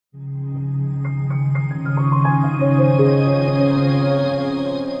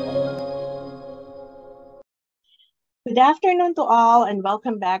afternoon to all and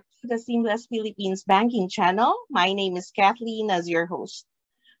welcome back to the Seamless Philippines Banking Channel. My name is Kathleen as your host.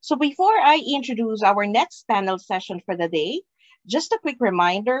 So before I introduce our next panel session for the day, just a quick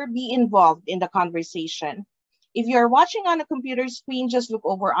reminder, be involved in the conversation. If you're watching on a computer screen, just look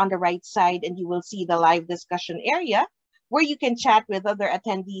over on the right side and you will see the live discussion area where you can chat with other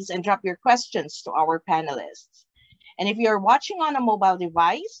attendees and drop your questions to our panelists. And if you're watching on a mobile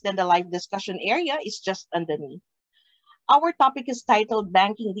device, then the live discussion area is just underneath. Our topic is titled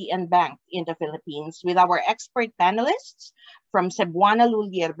Banking the Unbanked in the Philippines with our expert panelists from Cebuana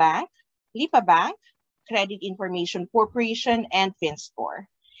Lhuillier Bank, Lipa Bank, Credit Information Corporation, and FinScore.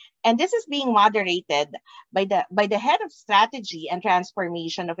 And this is being moderated by the Head of Strategy and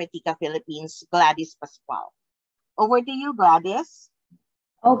Transformation of Etiqa Philippines, Gladys Pascual. Over to you, Gladys.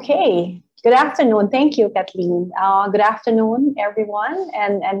 Okay. Good afternoon. Thank you, Kathleen. Good afternoon, everyone,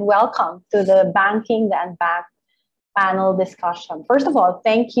 and welcome to the Banking the Unbanked panel discussion. First of all,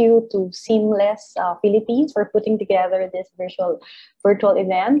 thank you to Seamless Philippines for putting together this virtual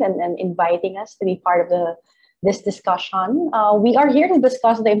event and inviting us to be part of this discussion. We are here to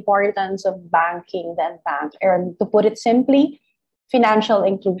discuss the importance of banking the unbanked, and to put it simply, financial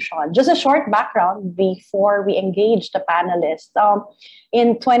inclusion. Just a short background before we engage the panelists.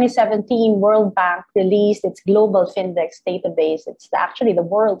 In 2017, World Bank released its Global Findex database. It's actually the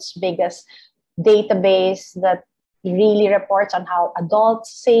world's biggest database that really reports on how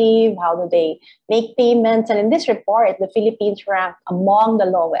adults save, how do they make payments. And in this report, the Philippines ranked among the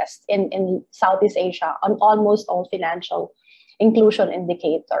lowest in Southeast Asia on almost all financial inclusion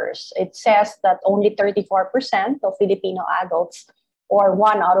indicators. It says that only 34% of Filipino adults, or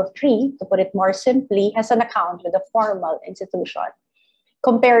 1 out of 3, to put it more simply, has an account with a formal institution.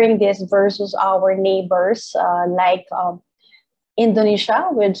 Comparing this versus our neighbors like Indonesia,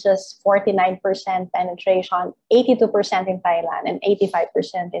 which is 49% penetration, 82% in Thailand, and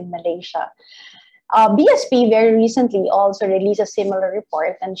 85% in Malaysia. BSP very recently also released a similar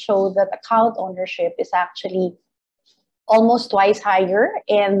report and showed that account ownership is actually almost twice higher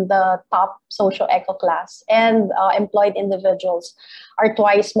in the top socio-eco class, and employed individuals are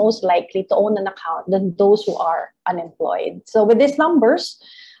twice most likely to own an account than those who are unemployed. So with these numbers,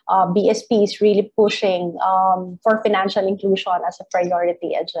 BSP is really pushing for financial inclusion as a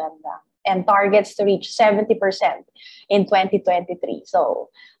priority agenda and targets to reach 70% in 2023. So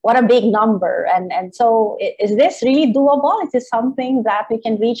what a big number. And so is this really doable? Is this something that we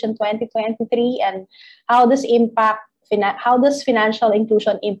can reach in 2023? And how does financial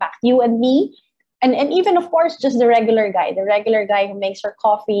inclusion impact you and me? And even, of course, just the regular guy who makes her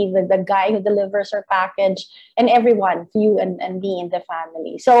coffee, the guy who delivers her package, and everyone, you and me in the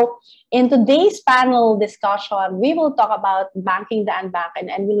family. So in today's panel discussion, we will talk about banking the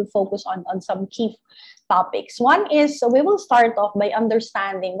unbanked, and we will focus on some key topics. One is, so we will start off by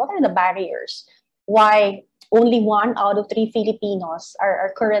understanding what are the barriers, why only 1 out of 3 Filipinos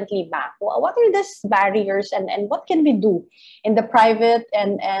are currently banked. What are these barriers, and what can we do in the private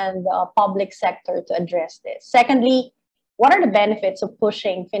and public sector to address this? Secondly, what are the benefits of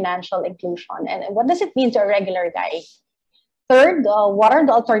pushing financial inclusion, and what does it mean to a regular guy? Third, what are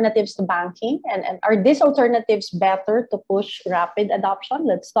the alternatives to banking, and are these alternatives better to push rapid adoption?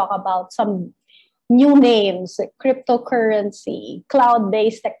 Let's talk about some new names, cryptocurrency,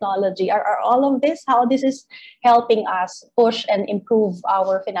 cloud-based technology, are all of this, how this is helping us push and improve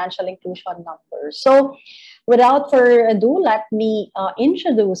our financial inclusion numbers. So without further ado, let me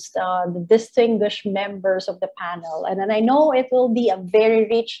introduce the distinguished members of the panel. And then I know it will be a very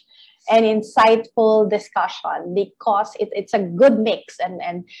rich and insightful discussion because it's a good mix,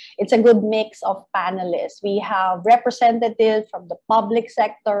 and it's a good mix of panelists. We have representatives from the public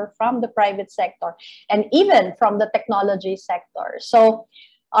sector, from the private sector, and even from the technology sector. So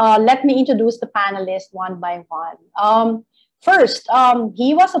let me introduce the panelists one by one. First,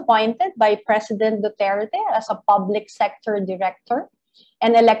 he was appointed by President Duterte as a public sector director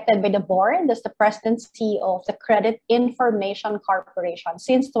and elected by the board as the presidency of the Credit Information Corporation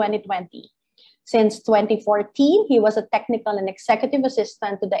since 2020. Since 2014, he was a technical and executive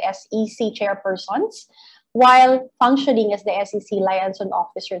assistant to the SEC chairpersons, while functioning as the SEC liaison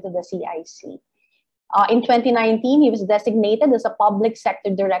officer to the CIC. In 2019, he was designated as a public sector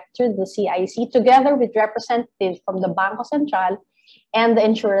director to the CIC, together with representatives from the Bangko Sentral and the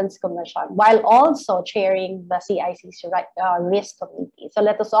Insurance Commission, while also chairing the CIC's risk committee. So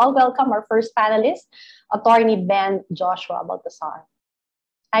let us all welcome our first panelist, Attorney Ben Joshua Baltazar.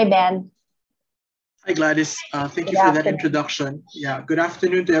 Hi, Ben. Hi, Gladys. Thank you for that introduction. Yeah, good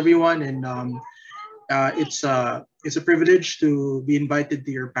afternoon to everyone, and it's a privilege to be invited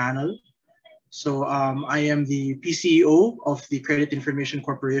to your panel. So I am the PCEO of the Credit Information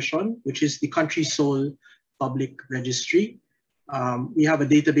Corporation, which is the country's sole public registry. We have a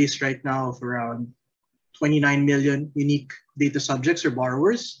database right now of around 29 million unique data subjects or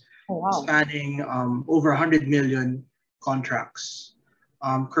borrowers, spanning over 100 million contracts.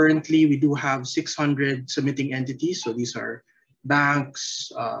 Currently, we do have 600 submitting entities. So these are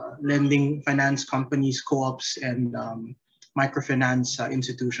banks, lending finance companies, co-ops, and microfinance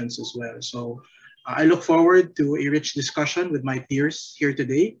institutions as well. So I look forward to a rich discussion with my peers here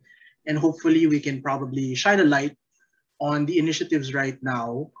today. And hopefully we can probably shine a light on the initiatives right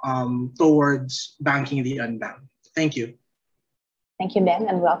now towards banking the unbanked. Thank you. Thank you, Ben,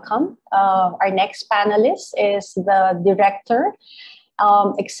 and welcome. Our next panelist is the Director,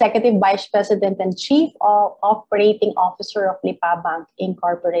 Executive Vice President and Chief Operating Officer of Lipa Bank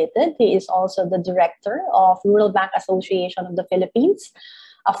Incorporated. He is also the Director of Rural Bank Association of the Philippines,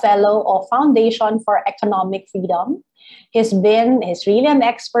 a Fellow of Foundation for Economic Freedom. He's really an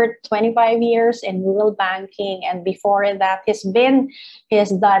expert, 25 years in rural banking, and before that, he's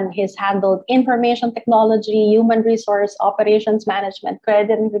handled information technology, human resource, operations management,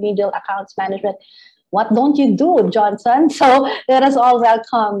 credit and remedial accounts management. What don't you do, Johnson? So let us all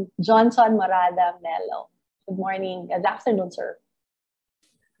welcome Johnson Morada Melo. Good morning, good afternoon, sir.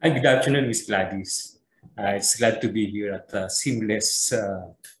 Hi, good afternoon, Ms. Gladys. It's glad to be here at a seamless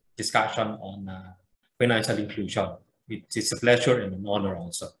discussion on financial inclusion. It's a pleasure and an honor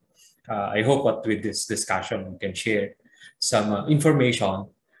also. I hope that with this discussion we can share some information,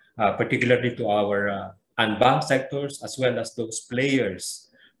 particularly to our unbanked sectors as well as those players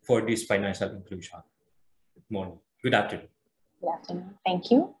for this financial inclusion. Good morning. Good afternoon. Good afternoon.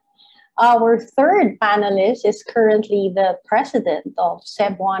 Thank you. Our third panelist is currently the president of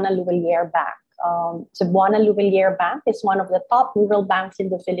Cebuana Lhuillier Bank. Cebuana Lhuillier Bank is one of the top rural banks in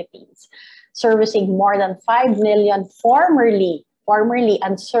the Philippines, servicing more than 5 million formerly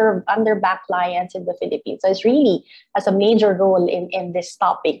unserved underbanked clients in the Philippines. So it really has a major role in this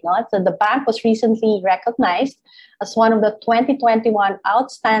topic. No? So the bank was recently recognized as one of the 2021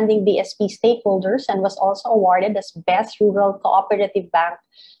 Outstanding BSP stakeholders and was also awarded as Best Rural Cooperative Bank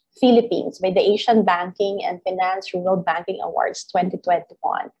Philippines by the Asian Banking and Finance Rural Banking Awards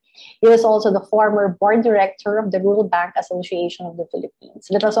 2021. He was also the former board director of the Rural Bank Association of the Philippines.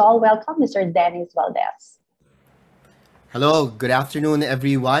 Let us all welcome Mr. Dennis Valdes. Hello, good afternoon,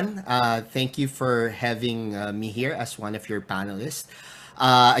 everyone. Thank you for having me here as one of your panelists.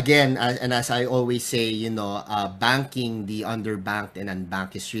 Again, and as I always say, banking the underbanked and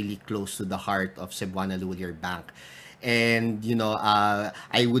unbanked is really close to the heart of Cebuana Lhuillier Bank. And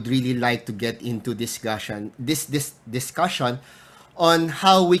I would really like to get into this discussion on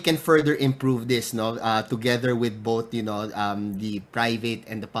how we can further improve this, together with both, the private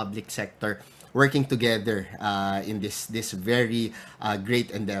and the public sector working together in this very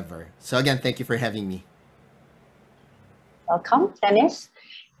great endeavor. So again, thank you for having me. Welcome, Dennis.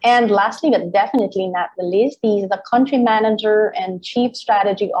 And lastly, but definitely not the least, he's the country manager and chief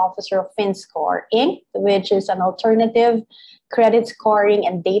strategy officer of FinScore, Inc., which is an alternative credit scoring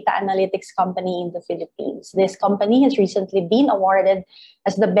and data analytics company in the Philippines. This company has recently been awarded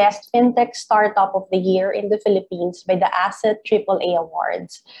as the best fintech startup of the year in the Philippines by the Asset AAA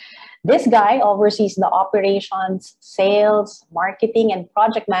Awards. This guy oversees the operations, sales, marketing, and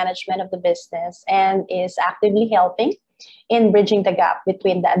project management of the business and is actively helping in bridging the gap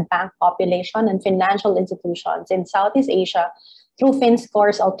between the unbanked population and financial institutions in Southeast Asia through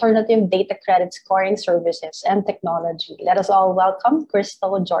FinScore's alternative data credit scoring services and technology. Let us all welcome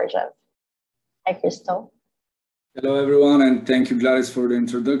Christo Georgiev. Hi, Christo. Hello, everyone, and thank you, Gladys, for the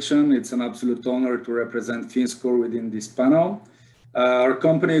introduction. It's an absolute honor to represent FinScore within this panel. Our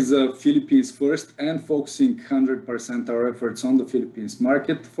company is Philippines first and focusing 100% our efforts on the Philippines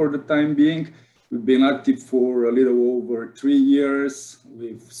market for the time being. We've been active for a little over 3 years.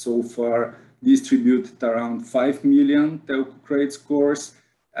 We've so far distributed around 5 million telco credit scores,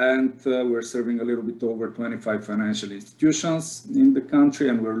 and we're serving a little bit over 25 financial institutions in the country,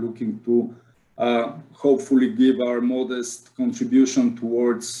 and we're looking to hopefully give our modest contribution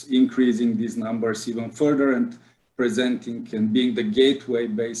towards increasing these numbers even further and presenting and being the gateway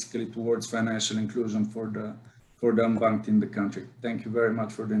basically towards financial inclusion for the unbanked in the country. Thank you very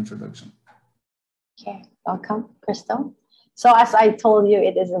much for the introduction. Okay, welcome, Christo. So as I told you,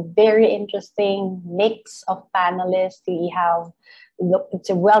 it is a very interesting mix of panelists. It's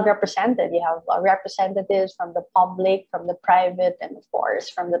well represented. You have representatives from the public, from the private, and of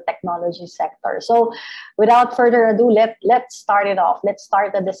course, from the technology sector. So without further ado, let's start it off. Let's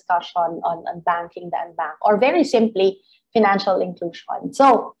start the discussion on banking the unbanked, or very simply, financial inclusion.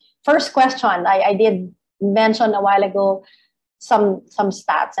 So first question, I did mention a while ago some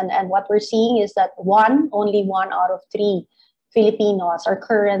stats, and what we're seeing is that only one out of three Filipinos are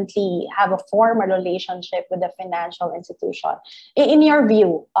currently have a formal relationship with a financial institution. In your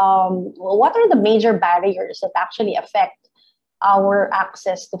view, what are the major barriers that actually affect our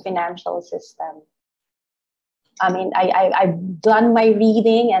access to financial system? I mean, I've done my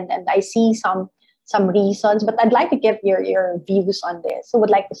reading and I see some reasons, but I'd like to get your views on this. Who would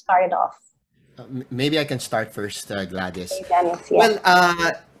like to start it off? Maybe I can start first, Gladys. Okay, Dennis, yeah.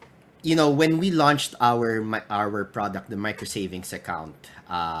 Well, you know, when we launched our product, the micro savings account,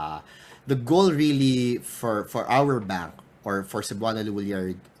 the goal really for our bank or for Cebuana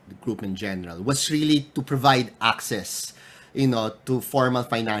Lhuillier group in general was really to provide access, you know, to formal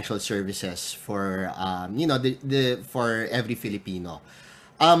financial services for you know, the for every Filipino.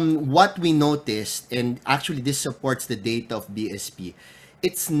 What we noticed, and actually this supports the data of BSP,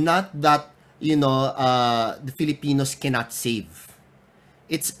 it's not that, you know, the Filipinos cannot save.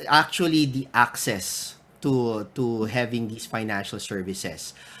 It's actually the access to having these financial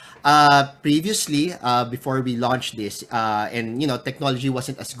services. Previously, before we launched this, and you know, technology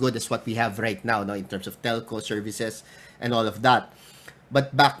wasn't as good as what we have right now, no, in terms of telco services and all of that.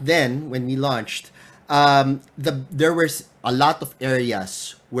 But back then, when we launched, there was a lot of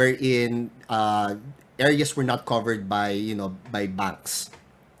areas wherein areas were not covered by, you know, by banks.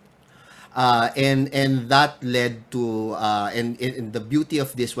 And that led to and the beauty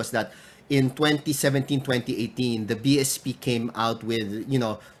of this was that in 2017 2018 the BSP came out with, you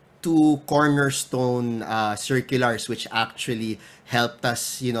know, two cornerstone circulars which actually helped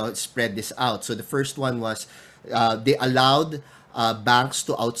us, you know, spread this out. So the first one was they allowed banks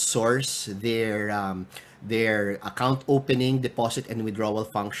to outsource their account opening, deposit, and withdrawal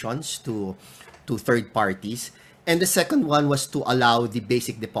functions to third parties. And the second one was to allow the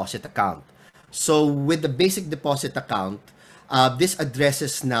basic deposit account. So with the basic deposit account, this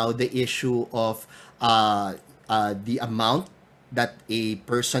addresses now the issue of the amount that a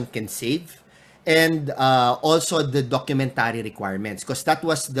person can save, and also the documentary requirements, because that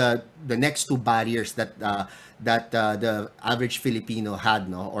was the next two barriers that the average Filipino had,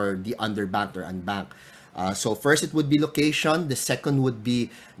 no, or the underbanked or unbanked. So first it would be location. The second would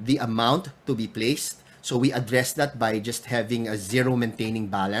be the amount to be placed. So we addressed that by just having a zero maintaining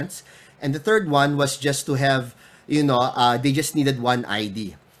balance. And the third one was just to have, you know, they just needed one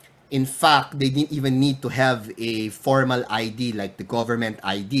ID. In fact, they didn't even need to have a formal ID like the government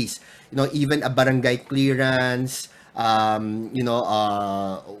IDs. You know, even a barangay clearance, you know,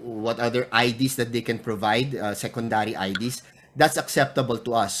 what other IDs that they can provide, secondary IDs, that's acceptable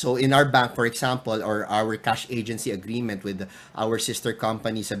to us. So in our bank, for example, or our cash agency agreement with our sister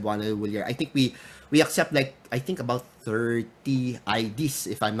company, Cebuana Lhuillier, I think we accept like, I think about 30 IDs,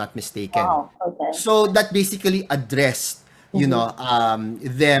 if I'm not mistaken. Wow, okay. So that basically addressed, you know,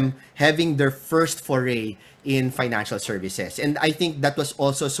 them having their first foray in financial services. And I think that was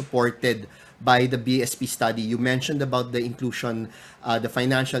also supported by the BSP study. You mentioned about the inclusion, the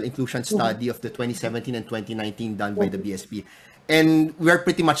financial inclusion study of the 2017 and 2019 done by the BSP. And we're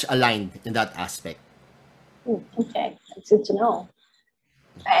pretty much aligned in that aspect. Okay, that's good to know.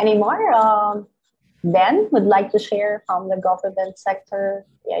 Any more? Ben would like to share from the government sector,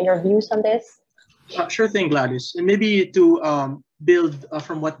 your views on this? Sure thing, Gladys. And maybe to build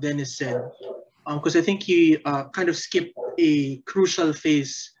from what Dennis said, because I think he kind of skipped a crucial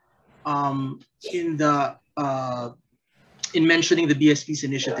phase in the in mentioning the BSP's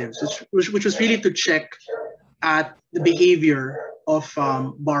initiatives, which was really to check at the behavior of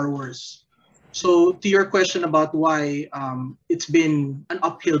borrowers. So to your question about why it's been an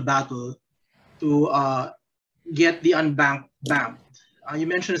uphill battle to get the unbanked banked. You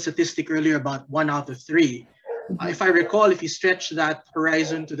mentioned a statistic earlier about 1 out of 3. If I recall, if you stretch that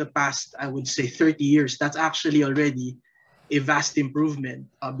horizon to the past, I would say 30 years, that's actually already a vast improvement.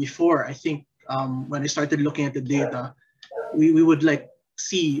 Before, I think when I started looking at the data, we would like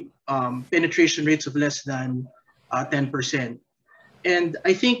see penetration rates of less than 10%. And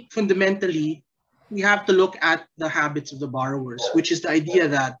I think fundamentally, we have to look at the habits of the borrowers, which is the idea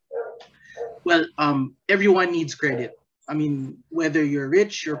that, well, everyone needs credit. I mean, whether you're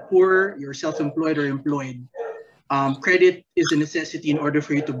rich, you're poor, you're self-employed or employed, credit is a necessity in order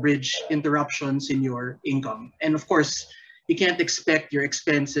for you to bridge interruptions in your income. And of course, you can't expect your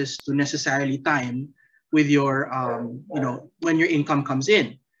expenses to necessarily time with your, you know, when your income comes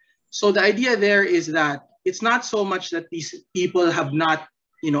in. So the idea there is that it's not so much that these people have not,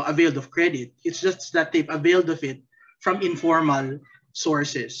 you know, availed of credit. It's just that they've availed of it from informal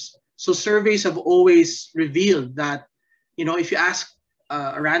sources. So surveys have always revealed that, you know, if you ask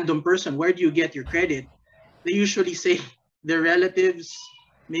a random person, where do you get your credit? They usually say their relatives,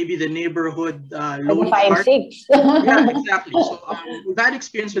 maybe the neighborhood loan Like shark. 5-6. Yeah, exactly. So we've had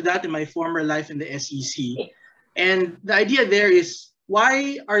experience with that in my former life in the SEC. And the idea there is,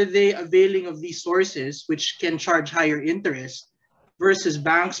 why are they availing of these sources which can charge higher interest versus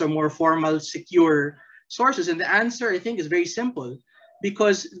banks or more formal, secure sources? And the answer, I think, is very simple.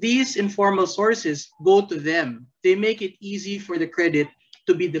 Because these informal sources go to them. They make it easy for the credit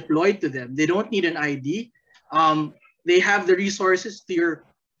to be deployed to them. They don't need an ID. They have the resources. To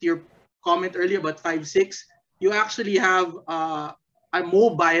your comment earlier about 5-6, you actually have a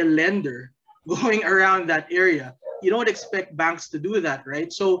mobile lender going around that area. You don't expect banks to do that,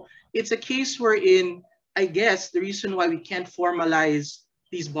 right? So it's a case wherein, I guess, the reason why we can't formalize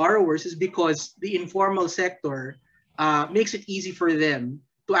these borrowers is because the informal sector makes it easy for them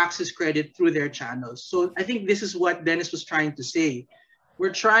to access credit through their channels. So I think this is what Dennis was trying to say.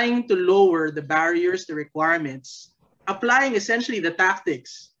 We're trying to lower the barriers, the requirements, applying essentially the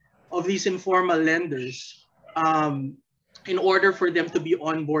tactics of these informal lenders in order for them to be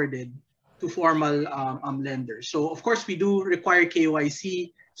onboarded to formal lenders. So of course we do require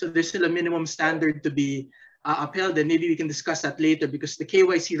KYC, so there's still a minimum standard to be upheld, and maybe we can discuss that later, because the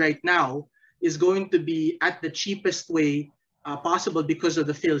KYC right now is going to be at the cheapest way possible because of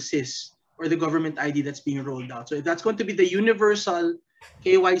the PhilSys, or the government ID that's being rolled out. So if that's going to be the universal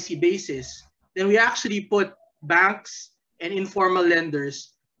KYC basis, then we actually put banks and informal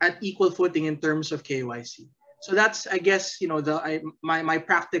lenders at equal footing in terms of KYC. So that's, I guess, my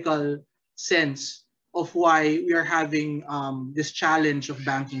practical sense of why we are having this challenge of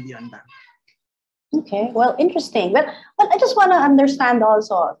banking the unbanked. Okay, well, interesting. But I just want to understand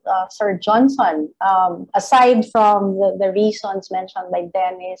also, Sir Johnson, aside from the reasons mentioned by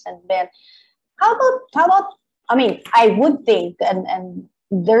Dennis and Ben, how about, I mean, I would think, and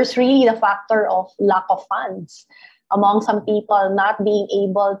there's really the factor of lack of funds among some people not being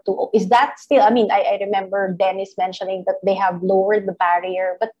able to, is that still, I mean, I remember Dennis mentioning that they have lowered the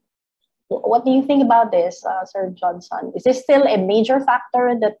barrier, but what do you think about this, Sir Johnson? Is this still a major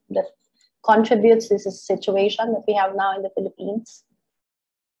factor that contributes to this situation that we have now in the Philippines?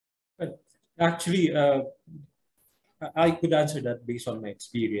 But actually, I could answer that based on my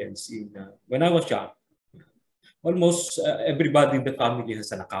experience. When I was young, almost everybody in the family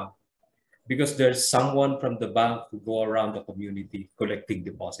has an account, because there's someone from the bank who go around the community collecting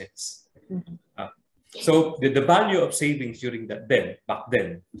deposits. Mm-hmm. So the value of savings during back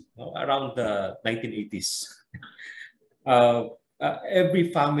then, around the 1980s,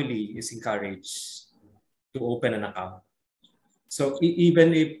 every family is encouraged to open an account. So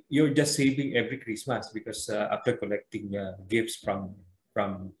even if you're just saving every Christmas, because after collecting gifts from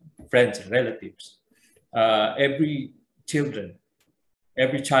friends and relatives, every child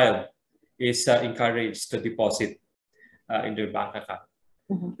is encouraged to deposit in their bank account.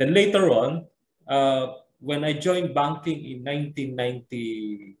 Mm-hmm. Then later on, when I joined banking in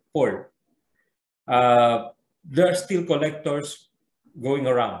 1994, there are still collectors going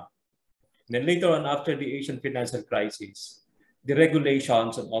around. And then later on, after the Asian financial crisis, the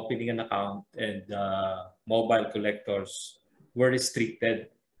regulations on opening an account and mobile collectors were restricted.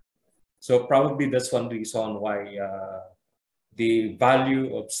 So probably that's one reason why the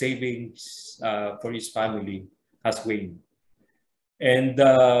value of savings for each family has waned. And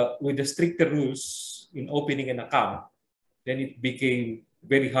with the stricter rules in opening an account, then it became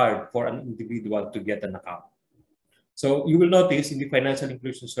very hard for an individual to get an account. So you will notice in the financial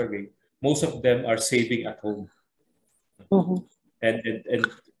inclusion survey, most of them are saving at home. Mm-hmm. And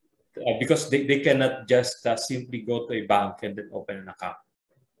because they cannot just simply go to a bank and then open an account.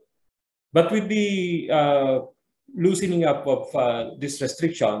 But with the loosening up of these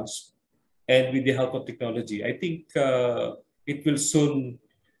restrictions and with the help of technology, I think it will soon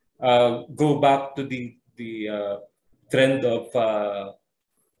go back to the trend of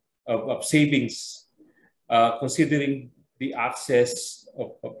savings, considering the access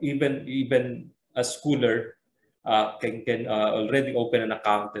of even a schooler can already open an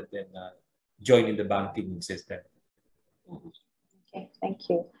account and then join in the banking system. Okay, thank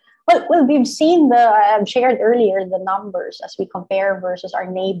you. Well, we've seen I've shared earlier the numbers as we compare versus our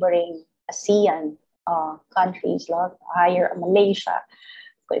neighboring ASEAN countries, like higher Malaysia,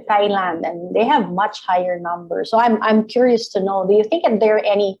 Thailand, and they have much higher numbers. So I'm curious to know, do you think that there are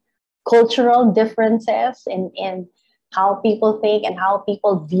any cultural differences in how people think and how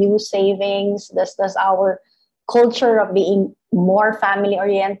people view savings? Does our culture of being more family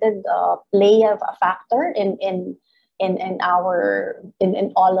oriented play a factor in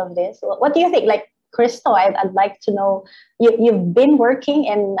all of this? What do you think? Like, Christo, I'd like to know, you've been working,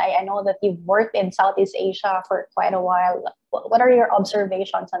 and I know that you've worked in Southeast Asia for quite a while. What are your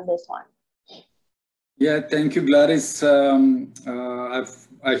observations on this one? Yeah, thank you, Gladys. I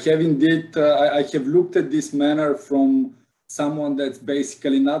have indeed, I have looked at this manner from someone that's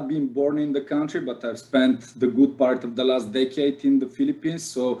basically not been born in the country, but I've spent the good part of the last decade in the Philippines.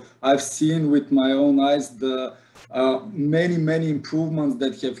 So I've seen with my own eyes the many improvements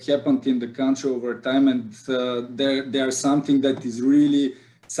that have happened in the country over time, and they're something that is really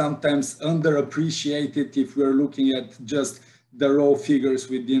sometimes underappreciated if we're looking at just the raw figures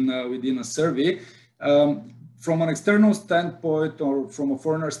within a survey. From an external standpoint or from a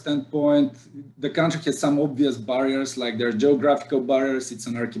foreigner standpoint, the country has some obvious barriers, like there are geographical barriers. It's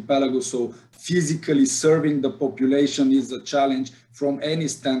an archipelago, so physically serving the population is a challenge from any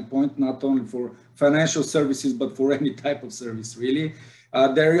standpoint, not only for financial services, but for any type of service, really.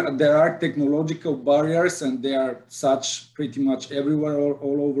 There are technological barriers, and they are such pretty much everywhere,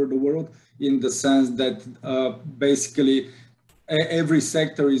 all over the world, in the sense that basically every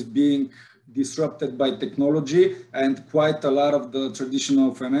sector is being disrupted by technology, and quite a lot of the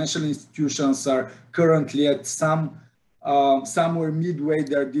traditional financial institutions are currently at somewhere midway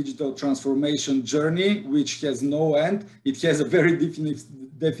their digital transformation journey, which has no end. It has a very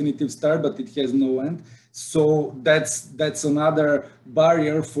definitive start, but it has no end. So that's another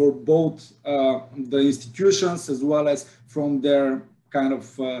barrier for both the institutions as well as from their kind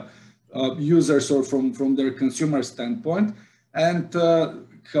of users or from their consumer standpoint. And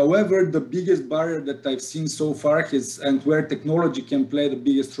however, the biggest barrier that I've seen so far and where technology can play the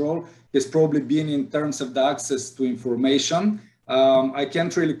biggest role, has probably been in terms of the access to information. I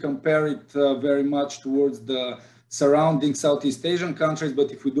can't really compare it very much towards the surrounding Southeast Asian countries,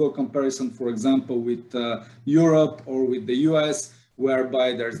 but if we do a comparison, for example, with Europe or with the US,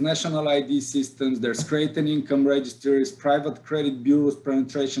 whereby there's national ID systems, there's credit and income registries, private credit bureaus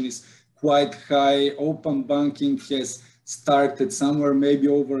penetration is quite high, open banking has started somewhere maybe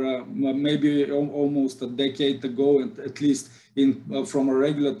almost a decade ago, at least from a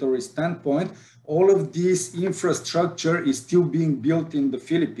regulatory standpoint. All of this infrastructure is still being built in the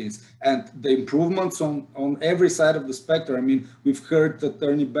Philippines, and the improvements on every side of the spectrum. I mean, we've heard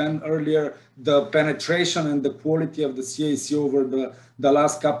Attorney Ben earlier, the penetration and the quality of the CAC over the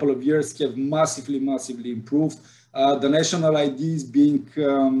last couple of years have massively improved. The national ID is being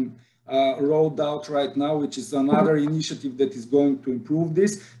rolled out right now, which is another initiative that is going to improve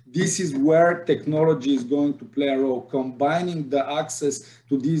this. This is where technology is going to play a role, combining the access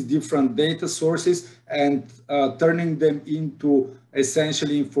to these different data sources and turning them into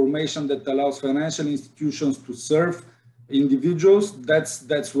essentially information that allows financial institutions to serve individuals.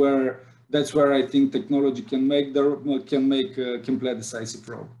 That's where I think technology can play a decisive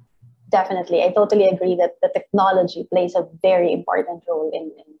role. Definitely. I totally agree that the technology plays a very important role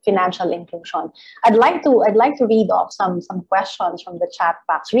in financial inclusion. I'd like to read off some questions from the chat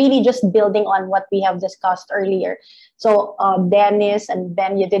box, really just building on what we have discussed earlier. So Dennis and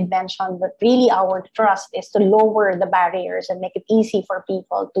Ben, you did mention that really our trust is to lower the barriers and make it easy for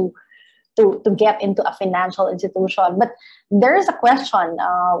people to get into a financial institution. But there is a question,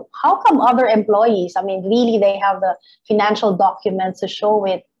 how come other employees, I mean, really they have the financial documents to show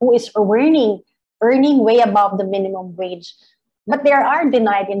it, who is earning way above the minimum wage, but they are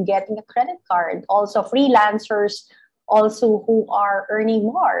denied in getting a credit card. Also freelancers also who are earning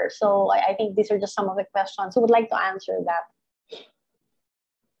more. So I think these are just some of the questions. Who would like to answer that?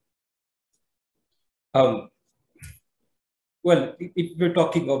 Well, if we're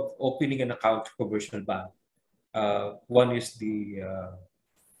talking of opening an account for commercial bank, one is the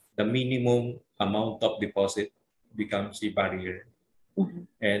minimum amount of deposit becomes a barrier,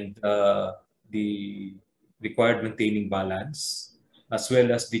 and the required maintaining balance, as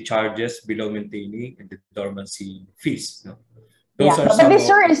well as the charges below maintaining and the dormancy fees. No? Those are but this,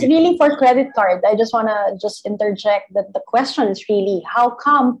 sir, is really for credit card. I just want to interject that the question is really, how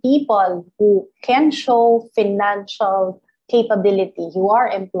come people who can show financial capability, who are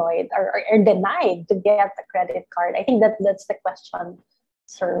employed, are denied to get the credit card? I think that's the question,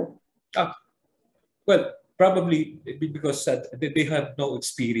 sir. Well, probably because they have no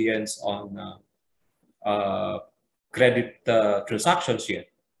experience on credit transactions yet,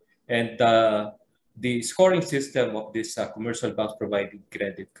 and the scoring system of this commercial banks providing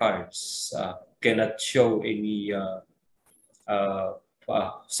credit cards cannot show any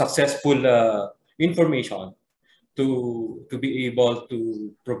successful information to be able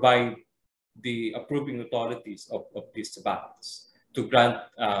to provide the approving authorities of these banks to grant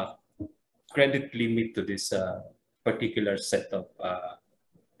credit limit to this particular set of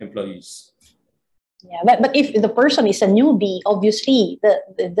employees. Yeah, but if the person is a newbie, obviously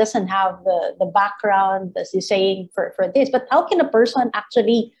the doesn't have the background, as you're saying, for this. But how can a person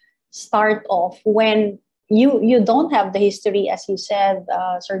actually start off when you don't have the history, as you said,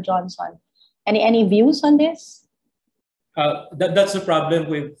 Sir Johnson? Any views on this? That's the problem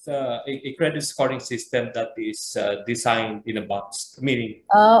with a credit scoring system that is designed in a box. Meaning,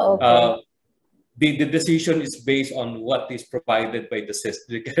 Okay. The decision is based on what is provided by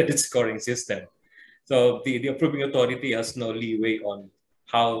the credit scoring system. So the approving authority has no leeway on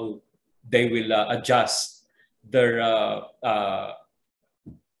how they will adjust their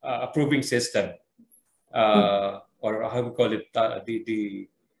approving system, or how we call it,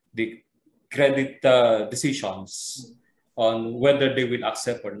 the credit decisions on whether they will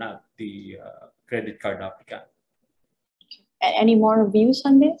accept or not the credit card applicant. Any more views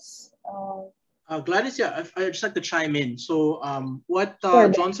on this? Gladys, yeah, I'd just like to chime in. So what Sure.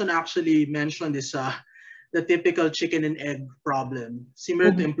 Johnson actually mentioned is the typical chicken and egg problem,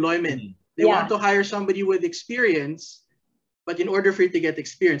 similar to employment. They want to hire somebody with experience, but in order for you to get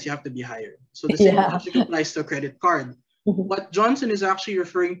experience, you have to be hired. So the same logic applies to a credit card. What Johnson is actually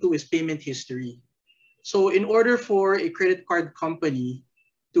referring to is payment history. So in order for a credit card company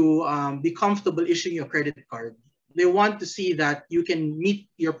to be comfortable issuing you a credit card, they want to see that you can meet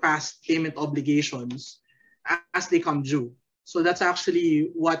your past payment obligations as they come due. So that's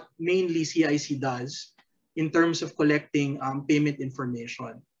actually what mainly CIC does in terms of collecting payment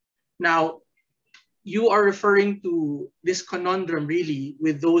information. Now, you are referring to this conundrum really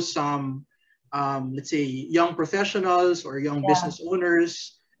with those, let's say, young professionals or young business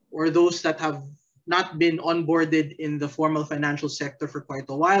owners, or those that have not been onboarded in the formal financial sector for quite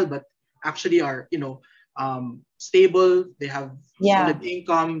a while, but actually are, stable, they have solid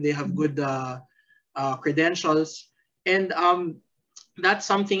income, they have good credentials. And that's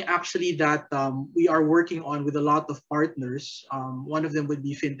something actually that we are working on with a lot of partners. One of them would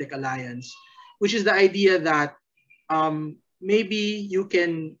be FinTech Alliance, which is the idea that maybe you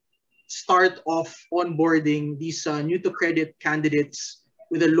can start off onboarding these new to credit candidates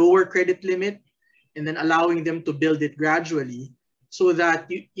with a lower credit limit, and then allowing them to build it gradually, so that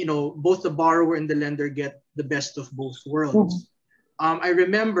both the borrower and the lender get the best of both worlds. I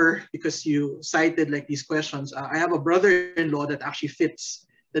remember, because you cited like these questions, I have a brother-in-law that actually fits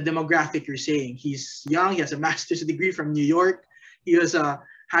the demographic you're saying. He's young, he has a master's degree from New York. He was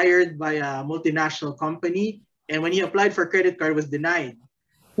hired by a multinational company, and when he applied for a credit card, was denied.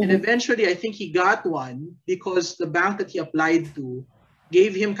 And eventually, I think he got one because the bank that he applied to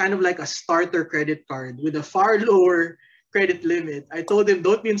gave him kind of like a starter credit card with a far lower credit limit. I told him,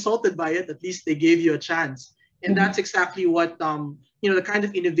 don't be insulted by it. At least they gave you a chance. And that's exactly what, the kind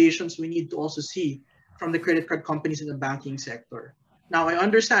of innovations we need to also see from the credit card companies in the banking sector. Now, I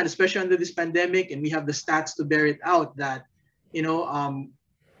understand, especially under this pandemic, and we have the stats to bear it out, that,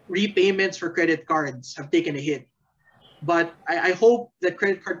 repayments for credit cards have taken a hit. But I hope that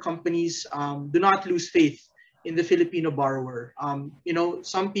credit card companies do not lose faith in the Filipino borrower.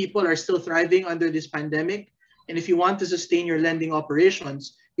 Some people are still thriving under this pandemic. And if you want to sustain your lending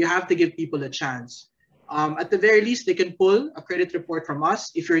operations, you have to give people a chance. At the very least, they can pull a credit report from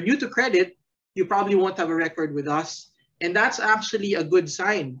us. If you're new to credit, you probably won't have a record with us. And that's actually a good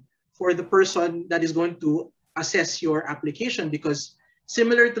sign for the person that is going to assess your application, because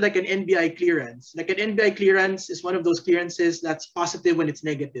similar to like an NBI clearance, like an NBI clearance is one of those clearances that's positive when it's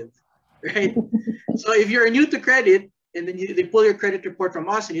negative, right? So if you're new to credit and then they pull your credit report from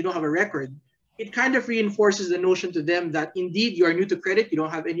us and you don't have a record, it kind of reinforces the notion to them that indeed you are new to credit, you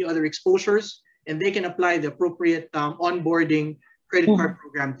don't have any other exposures, and they can apply the appropriate onboarding credit card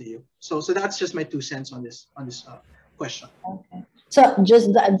program to you. So that's just my 2 cents on this question. Okay. So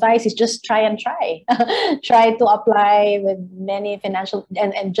just the advice is just try and try. Try to apply with many financial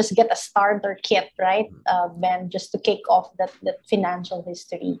and just get a starter kit, right? Ben, just to kick off that financial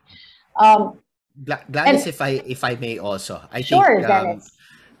history. Gladys, if I may also, I sure, think Dennis.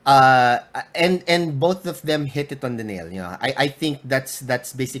 And both of them hit it on the nail. I think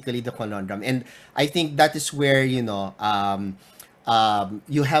that's basically the conundrum, and I think that is where you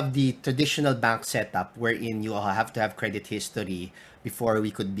have the traditional bank setup wherein you have to have credit history before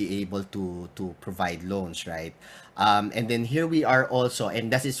we could be able to provide loans, right? And then here we are also, and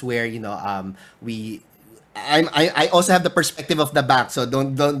that is where I also have the perspective of the bank, so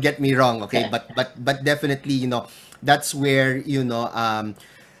don't get me wrong, okay? But definitely that's where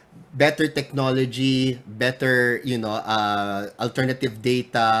better technology, better alternative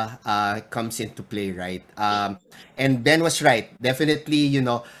data comes into play, right? And Ben was right. Definitely,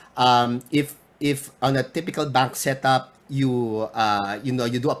 if on a typical bank setup, you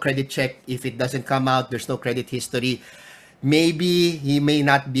you do a credit check. If it doesn't come out, there's no credit history. Maybe he may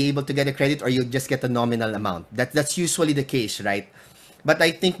not be able to get a credit, or you just get a nominal amount. That's usually the case, right? But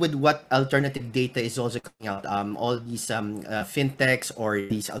I think with what alternative data is also coming out, all these fintechs or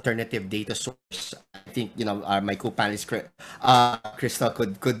these alternative data sources, I think my co-panelist Christo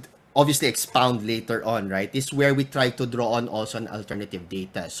could obviously expound later on, right? Is where we try to draw on also on alternative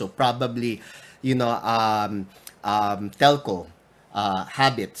data. So probably, telco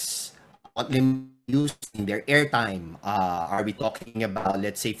habits, what using their airtime. Are we talking about,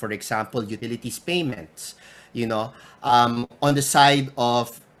 let's say, for example, utilities payments? On the side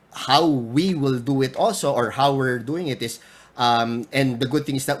of how we will do it also, or how we're doing it is, and the good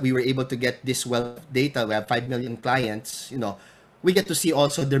thing is that we were able to get this wealth data. We have 5 million clients. We get to see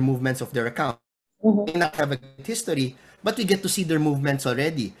also their movements of their account. We may not have a history, but we get to see their movements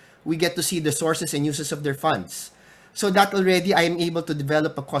already. We get to see the sources and uses of their funds. So that already, I am able to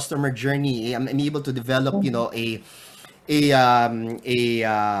develop a customer journey. I'm able to develop,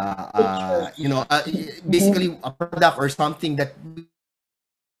 basically a product or something that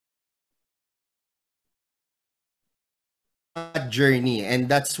journey. And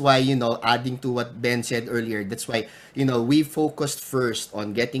that's why, adding to what Ben said earlier, that's why, we focused first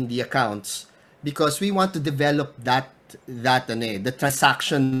on getting the accounts, because we want to develop the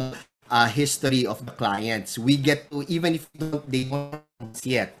transaction history of the clients. We get to, even if they don't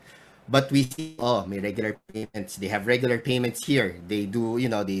see it, but we see, may regular payments. They have regular payments here. They do,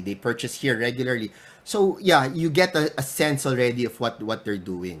 they purchase here regularly. So yeah, you get a sense already of what they're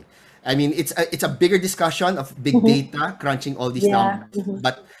doing. I mean, it's a bigger discussion of big data, crunching all these numbers.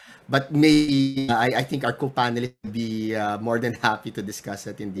 But maybe I think our co-panelists would be more than happy to discuss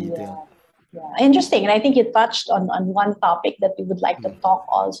it in detail. Yeah, interesting. And I think you touched on one topic that we would like to talk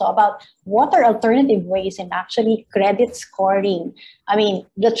also about. What are alternative ways in actually credit scoring? I mean,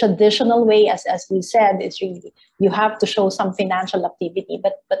 the traditional way, as we said, is really you have to show some financial activity.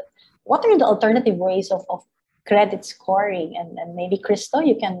 But what are the alternative ways of credit scoring? And maybe Christo,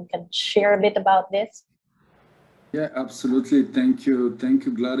 you can share a bit about this. Yeah, absolutely. Thank you,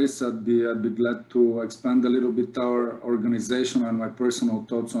 Gladys. I'd be glad to expand a little bit our organization and my personal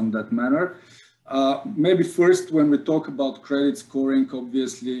thoughts on that matter. Maybe first, when we talk about credit scoring,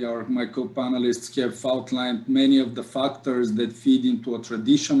 obviously my co-panelists have outlined many of the factors that feed into a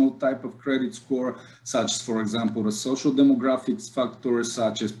traditional type of credit score, such as, for example, the social demographics factors,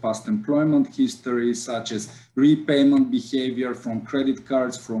 such as past employment history, such as repayment behavior from credit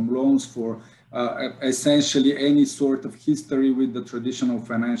cards, from loans, for essentially any sort of history with the traditional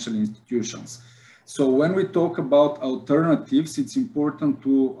financial institutions. So when we talk about alternatives, it's important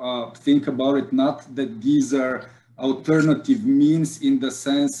to think about it, not that these are alternative means in the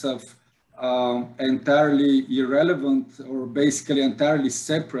sense of entirely irrelevant or basically entirely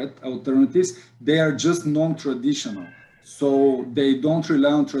separate alternatives. They are just non-traditional. So they don't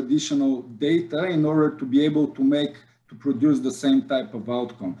rely on traditional data in order to be able to produce the same type of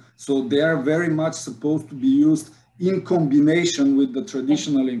outcome. So they are very much supposed to be used in combination with the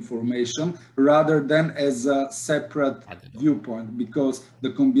traditional information rather than as a separate viewpoint, because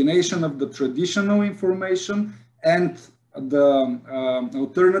the combination of the traditional information and the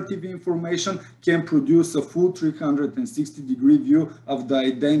alternative information can produce a full 360-degree view of the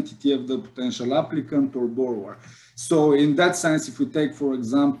identity of the potential applicant or borrower. So in that sense, if we take, for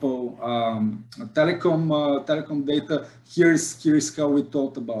example, telecom data, here's how we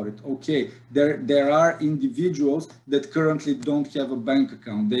thought about it. Okay, there are individuals that currently don't have a bank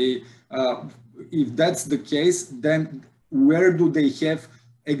account. They, if that's the case, then where do they have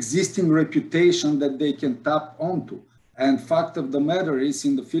existing reputation that they can tap onto? And fact of the matter is,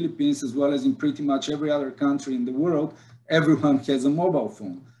 in the Philippines, as well as in pretty much every other country in the world, everyone has a mobile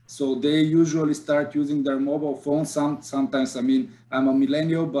phone. So they usually start using their mobile phones. Sometimes, I mean, I'm a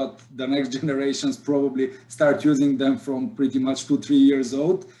millennial, but the next generations probably start using them from pretty much 2-3 years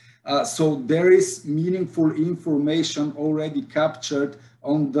old. So there is meaningful information already captured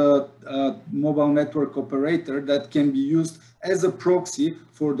on the mobile network operator that can be used as a proxy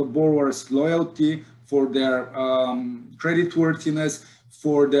for the borrower's loyalty, for their creditworthiness,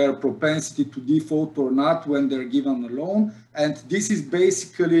 for their propensity to default or not when they're given a loan. And this is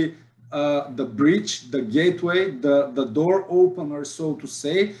basically the bridge, the gateway, the door opener, so to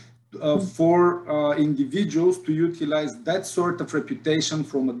say, for individuals to utilize that sort of reputation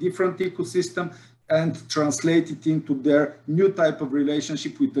from a different ecosystem and translate it into their new type of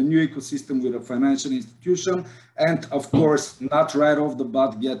relationship with the new ecosystem with a financial institution. And of course, not right off the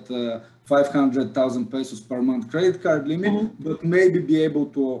bat get 500,000 pesos per month credit card limit, but maybe be able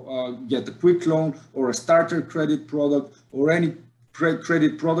to get a quick loan or a starter credit product or any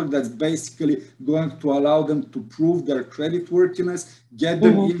credit product that's basically going to allow them to prove their credit worthiness, get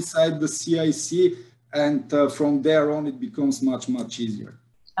them inside the CIC, and from there on, it becomes much, much easier.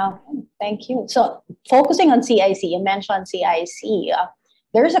 Okay, thank you. So focusing on CIC, you mentioned CIC.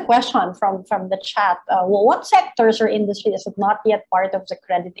 There's a question from the chat. Well, what sectors or industries is not yet part of the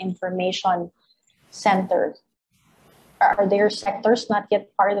credit information center? Are there sectors not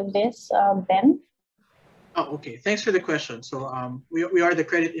yet part of this, Ben? Oh, okay. Thanks for the question. So we are the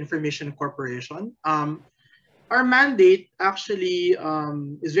Credit Information Corporation. Our mandate actually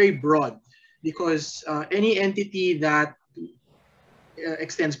is very broad because any entity that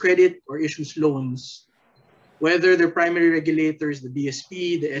extends credit or issues loans, whether their primary regulators, the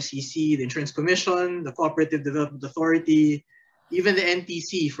BSP, the SEC, the Insurance Commission, the Cooperative Development Authority, even the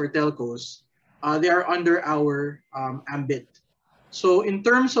NTC for telcos, they are under our ambit. So in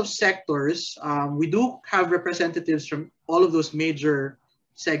terms of sectors, we do have representatives from all of those major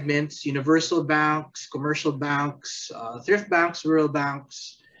segments: universal banks, commercial banks, thrift banks, rural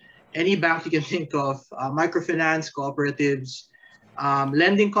banks, any bank you can think of, microfinance, cooperatives,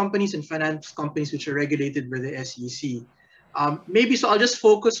 lending companies and finance companies which are regulated by the SEC. Maybe so I'll just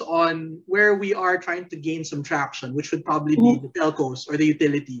focus on where we are trying to gain some traction, which would probably be the telcos or the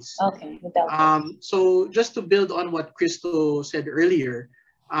utilities. Okay, the telcos. So just to build on what Christo said earlier,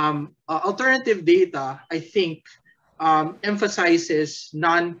 alternative data, I think, emphasizes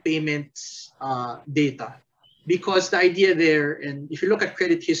non-payments data, because the idea there, and if you look at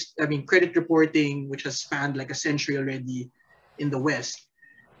credit reporting, which has spanned like a century already in the West,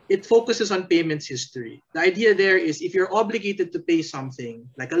 it focuses on payments history. The idea there is if you're obligated to pay something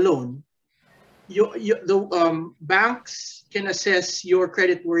like a loan, the banks can assess your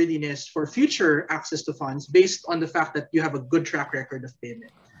credit worthiness for future access to funds based on the fact that you have a good track record of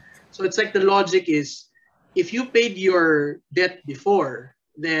payment. So it's like the logic is, if you paid your debt before,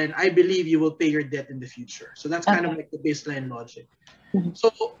 then I believe you will pay your debt in the future. So that's kind of like the baseline logic.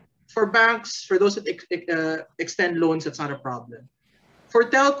 So for banks, for those that extend loans, that's not a problem. For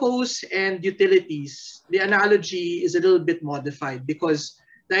telcos and utilities, the analogy is a little bit modified, because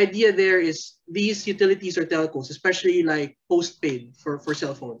the idea there is these utilities or telcos, especially like postpaid for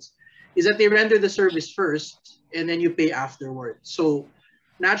cell phones, is that they render the service first and then you pay afterwards. So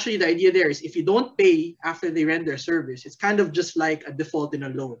naturally, the idea there is if you don't pay after they render service, it's kind of just like a default in a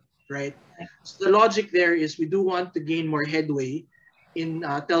loan, right? So the logic there is we do want to gain more headway in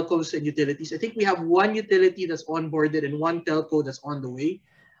telcos and utilities. I think we have one utility that's onboarded and one telco that's on the way.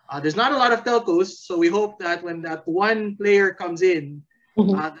 There's not a lot of telcos, so we hope that when that one player comes in,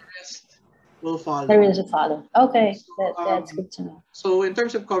 the rest will follow. There is a follow. Okay, so, that's good to know. So in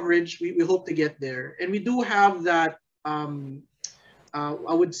terms of coverage, we hope to get there. And we do have that,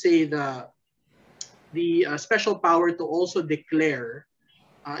 I would say the special power to also declare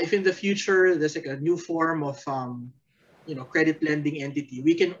if in the future there's like a new form of credit lending entity,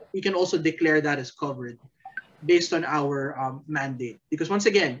 we can also declare that as covered based on our mandate. Because once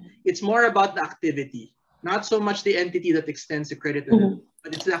again, it's more about the activity, not so much the entity that extends the credit,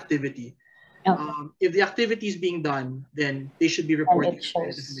 but it's the activity. Okay. If the activity is being done, then they should be reporting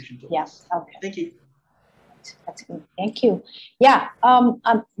information to us. Okay. Thank you. That's good. Thank you. Yeah.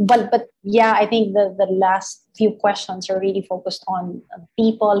 But yeah, I think the last few questions are really focused on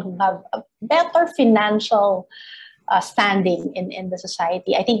people who have a better financial standing in the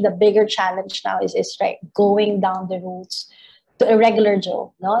society. I think the bigger challenge now is right, going down the routes to a regular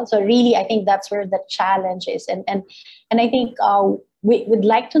Joe. No, so really, I think that's where the challenge is, and I think we would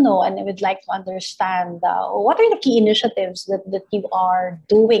like to know and we'd like to understand what are the key initiatives that you are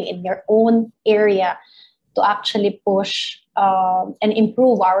doing in your own area to actually push and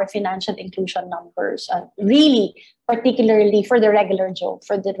improve our financial inclusion numbers, really, particularly for the regular Joe,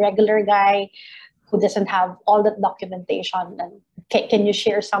 for the regular guy who doesn't have all that documentation. And can you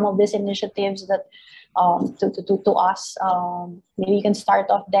share some of these initiatives that to us? Maybe you can start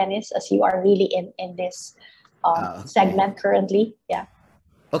off, Dennis, as you are really in this segment currently. Yeah.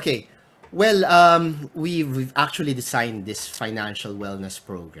 Okay. Well, we've actually designed this financial wellness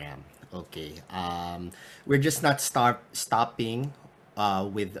program. Okay. We're just not stopping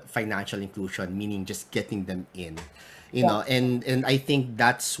with financial inclusion, meaning just getting them in. You know, and I think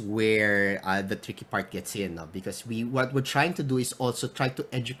that's where the tricky part gets in, because what we're trying to do is also try to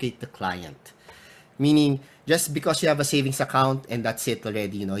educate the client, meaning just because you have a savings account and that's it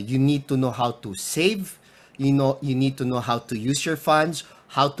already. You need to know how to save. You need to know how to use your funds,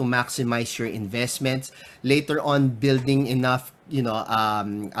 how to maximize your investments. Later on, building enough,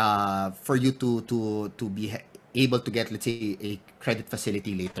 for you to be able to get, let's say, a credit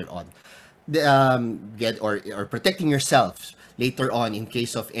facility later on. Get or protecting yourself later on in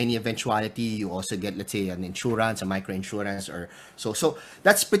case of any eventuality. You also get, let's say, an insurance, a micro insurance, or so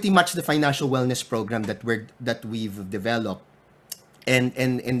that's pretty much the financial wellness program that we've developed,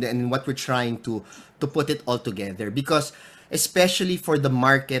 and what we're trying to put it all together, because especially for the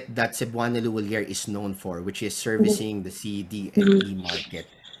market that Cebuana Lhuillier is known for, which is servicing the C, D, and E market.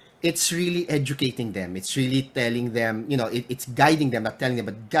 It's really educating them. It's really telling them, it's guiding them, not telling them,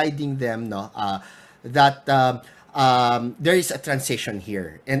 but guiding them, that there is a transition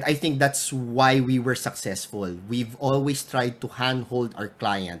here. And I think that's why we were successful. We've always tried to handhold our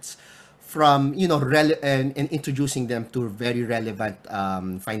clients from, and introducing them to very relevant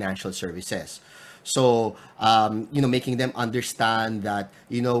financial services. So, making them understand that,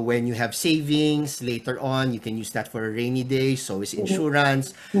 when you have savings, later on, you can use that for a rainy day. So is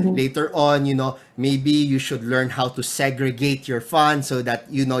insurance. Later on, maybe you should learn how to segregate your funds so that,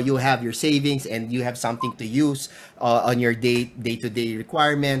 you have your savings and you have something to use on your day-to-day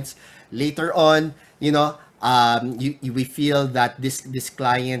requirements. Later on, we feel that this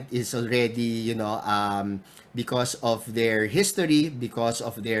client is already, because of their history, because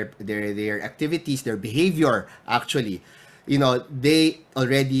of their activities, their behavior, actually, they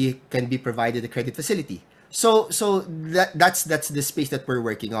already can be provided a credit facility. So that's the space that we're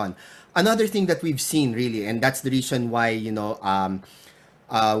working on. Another thing that we've seen, really, and that's the reason why,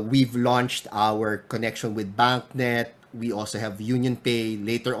 we've launched our connection with BankNet. We also have Union Pay.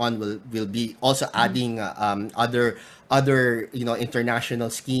 Later on, we'll be also adding other international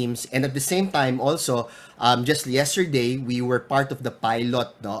schemes. And at the same time, also, just yesterday, we were part of the pilot,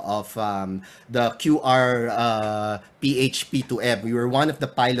 of the QR PHP2M. We were one of the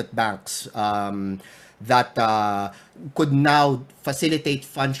pilot banks that could now facilitate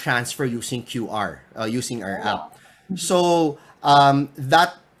fund transfer using QR, using our app. So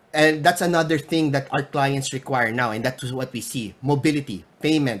that's another thing that our clients require now, and that's what we see: mobility,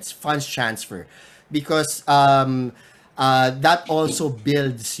 payments, funds transfer, because that also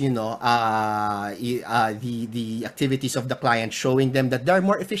builds, the activities of the client, showing them that there are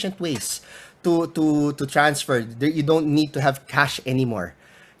more efficient ways to transfer. You don't need to have cash anymore.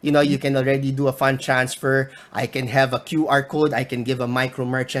 You can already do a fund transfer. I can have a QR code. I can give a micro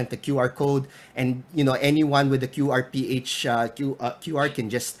merchant a QR code, and anyone with a QR can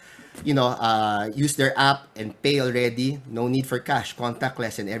just use their app and pay already. No need for cash,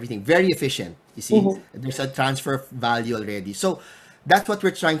 contactless, and everything. Very efficient. You see, there's a transfer value already. So that's what we're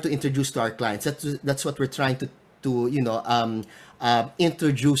trying to introduce to our clients. That's what we're trying to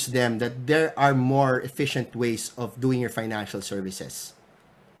introduce them, that there are more efficient ways of doing your financial services.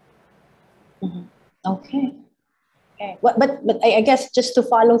 Okay. But I guess just to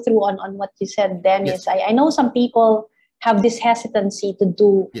follow through on what you said, Dennis, yes. I know some people have this hesitancy to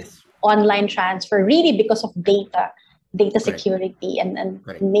do online transfer, really because of data security, and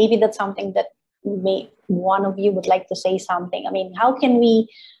maybe that's something that one of you would like to say something. I mean, how can we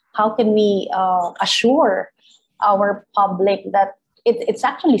assure our public that it's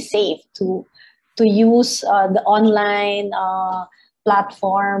actually safe to use the online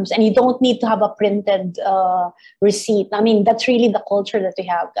platforms, and you don't need to have a printed receipt? I mean, that's really the culture that we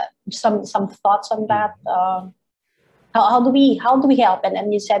have. Some thoughts on that? How do we help?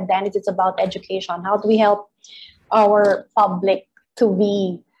 And you said, Dennis, it's about education. How do we help our public to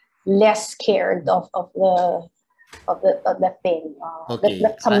be less scared of the thing?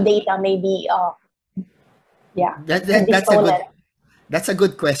 That some data maybe that's a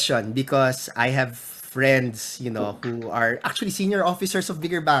good question, because I have friends, who are actually senior officers of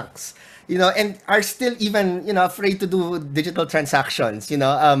bigger banks, and are still even, afraid to do digital transactions,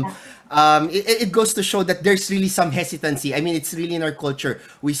 It goes to show that there's really some hesitancy. I mean, it's really in our culture.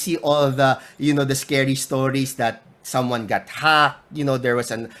 We see all the, the scary stories that someone got hacked, there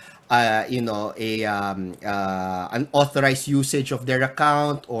was an unauthorized usage of their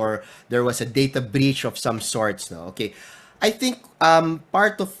account, or there was a data breach of some sorts. Okay. I think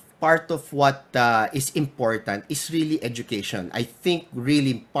part of what is important is really education. I think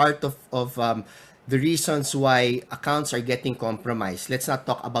really part of the reasons why accounts are getting compromised, let's not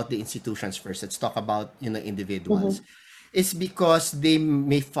talk about the institutions first, let's talk about individuals, is because they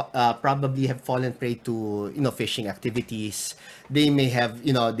may probably have fallen prey to phishing activities. They may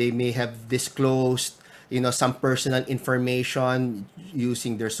have disclosed some personal information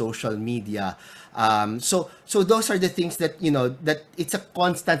using their social media. So those are the things that that it's a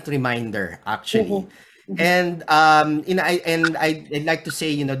constant reminder actually. And I'd like to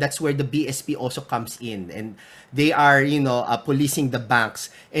say, that's where the BSP also comes in, and they are, policing the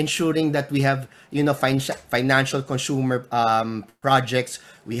banks, ensuring that we have, financial consumer projects.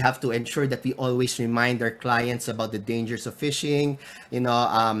 We have to ensure that we always remind our clients about the dangers of phishing,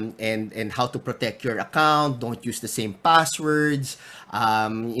 and how to protect your account. Don't use the same passwords.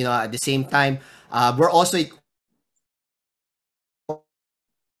 At the same time, we're also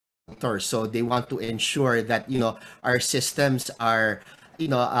so they want to ensure that our systems are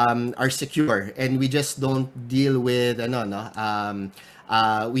secure, and we just don't deal with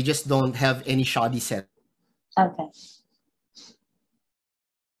we just don't have any shoddy set. Okay.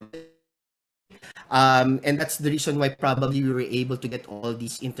 And that's the reason why probably we were able to get all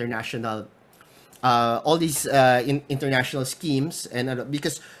these international international schemes, and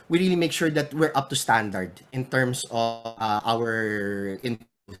because we really make sure that we're up to standard in terms of our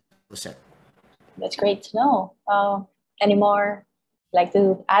set. That's great to know. Any more like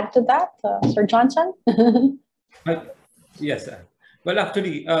to add to that, Sir Johnson? Yes. Well,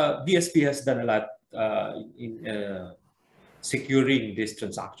 actually, BSP has done a lot in securing these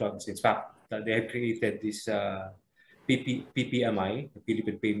transactions. In fact, they have created this PPMI, the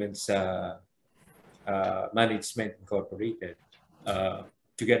Philippine Payments Management Incorporated,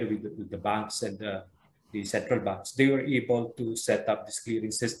 together with the banks and the central banks. They were able to set up this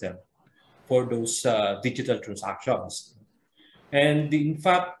clearing system for those digital transactions. And in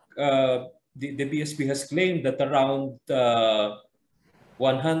fact, the BSP has claimed that around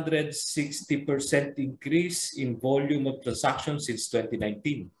 160% increase in volume of transactions since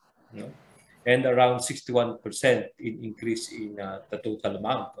 2019, and around 61% in increase in the total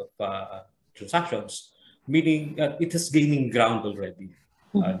amount of transactions, meaning it is gaining ground already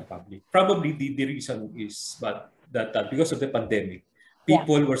in the public. Probably the reason is that because of the pandemic,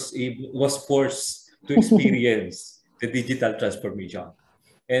 people was forced to experience the digital transformation,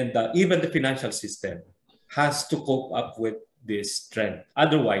 and even the financial system has to cope up with this trend.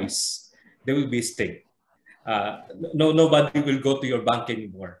 Otherwise, there will be a state. Nobody will go to your bank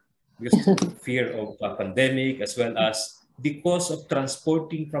anymore because of fear of a pandemic, as well as because of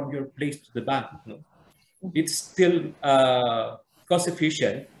transporting from your place to the bank. It's still cost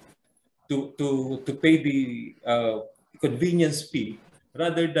efficient to pay the convenience fee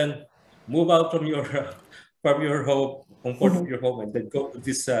rather than move out from your home, comfort of your home, and then go to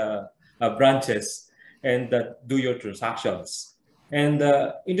these branches and do your transactions. And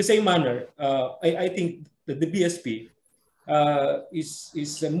in the same manner, I think that the BSP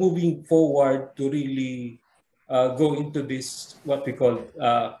is moving forward to really go into this what we call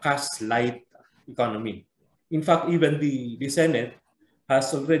cash light economy. In fact, even the Senate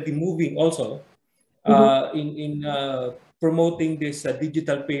has already moving also in promoting this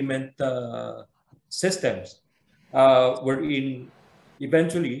digital payment systems, wherein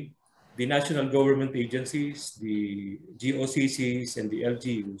eventually the national government agencies, the GOCCs, and the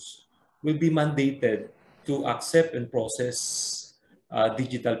LGUs will be mandated to accept and process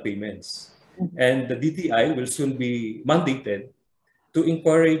digital payments. And the DTI will soon be mandated to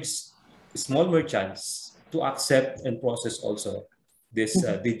encourage small merchants to accept and process also these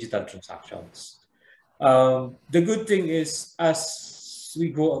digital transactions. The good thing is, as we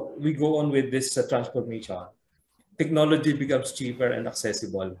go on with this transformation, technology becomes cheaper and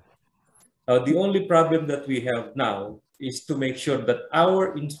accessible. The only problem that we have now is to make sure that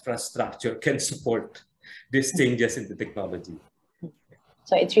our infrastructure can support these changes in the technology.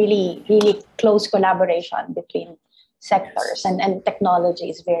 So it's really, really close collaboration between sectors, and technology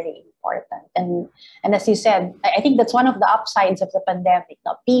is very important. And as you said, I think that's one of the upsides of the pandemic.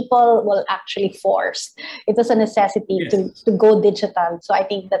 Now, people will actually force. It was a necessity to go digital. So I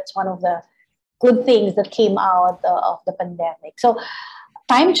think that's one of the good things that came out of the pandemic. So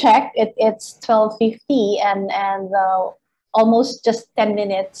time check, it's 12:50 and almost just 10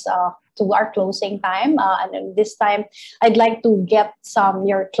 minutes to our closing time. And this time, I'd like to get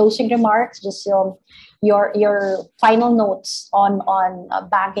your closing remarks, just your final notes on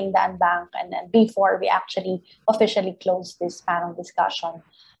banking the unbanked, and then before we actually officially close this panel discussion.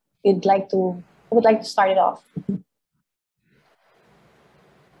 Who would like to start it off?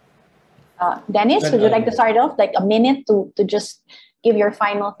 Dennis, would you like to start off, like a minute to just give your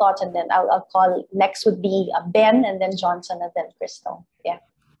final thoughts, and then I'll call next would be Ben, and then Johnson, and then Christo. Yeah.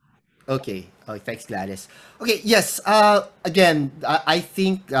 Okay. Oh, thanks, Gladys. Okay. Yes. Again, I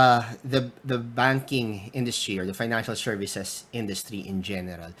think the banking industry, or the financial services industry in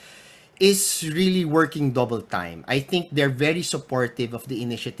general, is really working double time. I think they're very supportive of the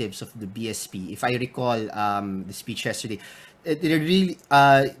initiatives of the BSP. If I recall the speech yesterday, they're really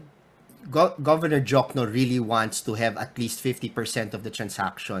Governor Jokno really wants to have at least 50% of the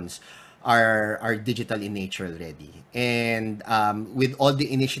transactions are digital in nature already. And with all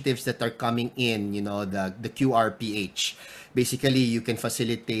the initiatives that are coming in, you know, the QRPH, basically you can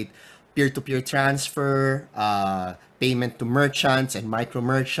facilitate peer-to-peer transfer, payment to merchants and micro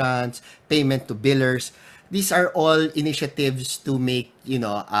merchants, payment to billers. These are all initiatives to make, you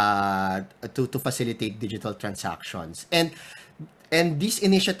know, to facilitate digital transactions. And these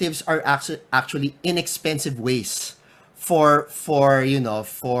initiatives are actually inexpensive ways for you know,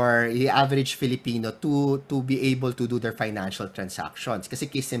 for the average Filipino to be able to do their financial transactions. Kasi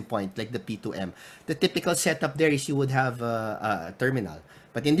case in point, like the P2M, the typical setup there is you would have a terminal,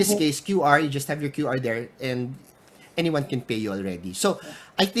 but in this case QR, you just have your QR there and anyone can pay you already. So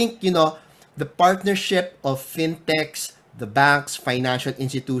I think, you know, the partnership of fintechs, the banks, financial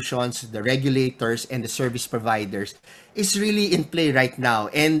institutions, the regulators, and the service providers is really in play right now.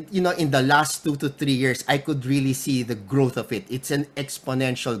 And, you know, in the last 2 to 3 years, I could really see the growth of it. It's an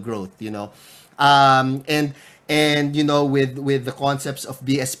exponential growth, you know. And you know, with the concepts of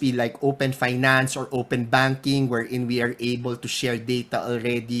BSP like open finance or open banking, wherein we are able to share data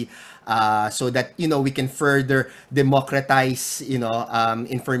already, so that, you know, we can further democratize, you know,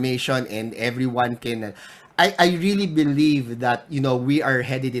 information, and everyone can. I really believe that, you know, we are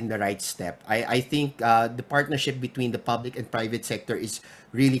headed in the right step. I think the partnership between the public and private sector is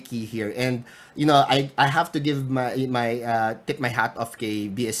really key here. And, you know, I have to give my tip my hat off kay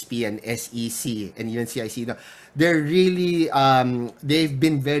BSP and SEC and even CIC. You know, they're really, they've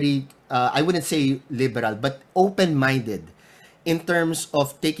been very, I wouldn't say liberal, but open-minded in terms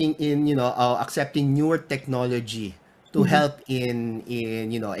of taking in, you know, accepting newer technology to help in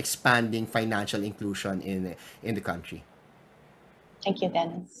you know, expanding financial inclusion in the country. Thank you,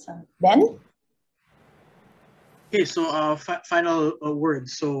 Dennis. Ben? Okay, so final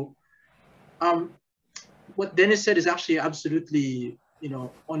words. So what Dennis said is actually absolutely, you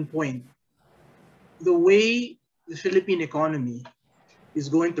know, on point. The way the Philippine economy is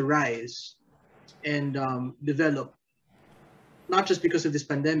going to rise and develop, not just because of this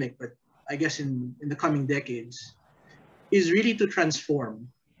pandemic, but I guess in the coming decades, is really to transform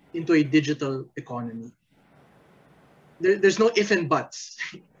into a digital economy. There's no if and buts.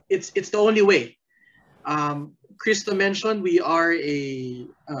 It's the only way. Christo mentioned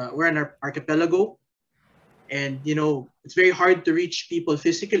we're an archipelago, and, you know, it's very hard to reach people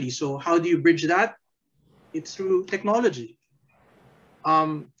physically. So how do you bridge that? It's through technology.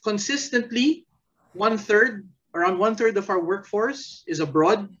 Consistently, around one third of our workforce is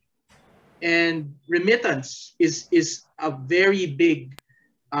abroad. And remittance is a very big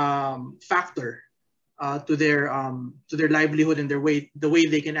factor to their livelihood and the way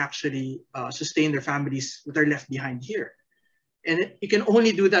they can actually sustain their families that are left behind here. And you can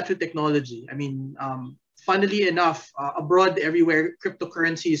only do that through technology. I mean, funnily enough, abroad everywhere,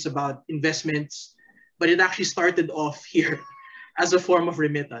 cryptocurrency is about investments, but it actually started off here as a form of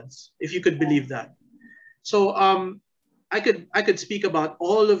remittance, if you could believe that. So I could speak about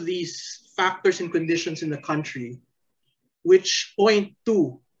all of these factors and conditions in the country which point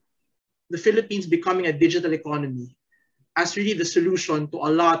to the Philippines becoming a digital economy as really the solution to a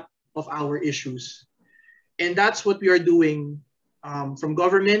lot of our issues. And that's what we are doing from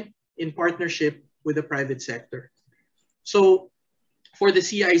government in partnership with the private sector. So for the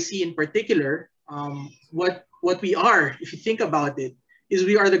CIC in particular, what we are, if you think about it, is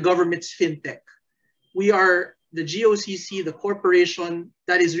we are the government's fintech. We are the GOCC, the corporation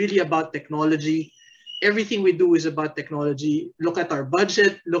that is really about technology. Everything we do is about technology. Look at our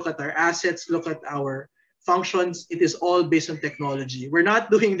budget, look at our assets, look at our functions. It is all based on technology. We're not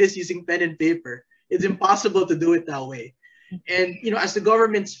doing this using pen and paper. It's impossible to do it that way. And, you know, as the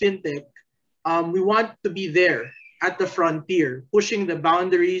government's fintech, we want to be there at the frontier, pushing the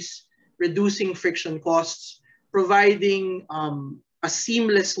boundaries, reducing friction costs, providing a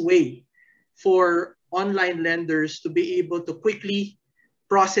seamless way for online lenders to be able to quickly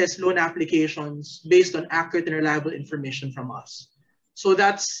process loan applications based on accurate and reliable information from us. So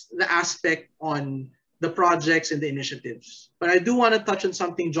that's the aspect on the projects and the initiatives. But I do want to touch on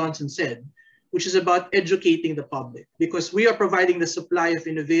something Johnson said, which is about educating the public, because we are providing the supply of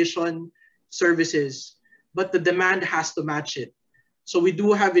innovation services, but the demand has to match it. So we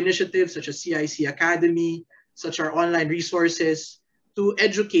do have initiatives such as CIC Academy, such our online resources to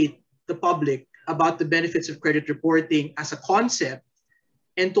educate the public about the benefits of credit reporting as a concept,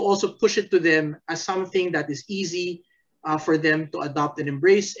 and to also push it to them as something that is easy for them to adopt and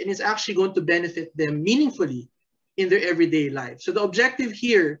embrace, and it's actually going to benefit them meaningfully in their everyday life. So the objective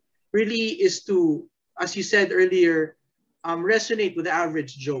here really is to, as you said earlier, resonate with the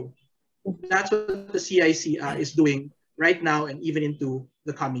average Joe. That's what the CIC is doing right now and even into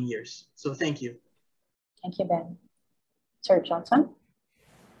the coming years. So thank you. Thank you, Ben. Sir Johnson?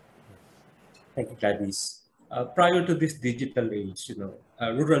 Thank you, Gladys. Prior to this digital age,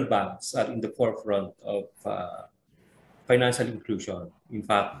 rural banks are in the forefront of financial inclusion. In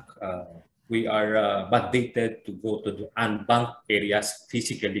fact, we are mandated to go to the unbanked areas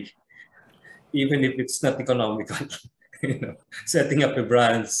physically, even if it's not economical. Setting up a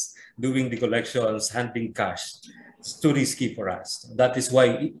branch, doing the collections, handling cash, it's too risky for us. That is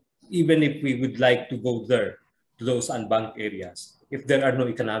why even if we would like to go there, to those unbanked areas, if there are no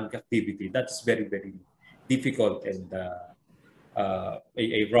economic activity, that's very, very difficult and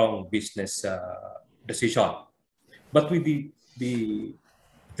a wrong business decision. But with the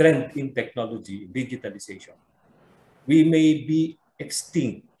trend in technology, digitalization, we may be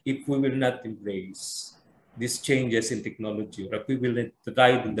extinct if we will not embrace these changes in technology, or if we will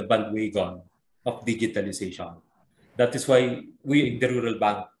ride in the bandwagon of digitalization. That is why we in the rural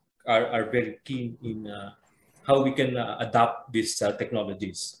bank are very keen in how we can adopt these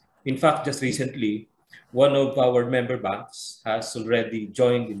technologies. In fact, just recently, one of our member banks has already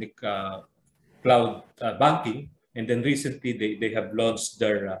joined in the cloud banking, and then recently they have launched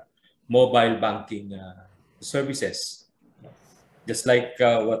their mobile banking services. Just like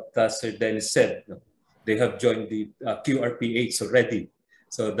what Sir Dennis said, they have joined the QRPH already,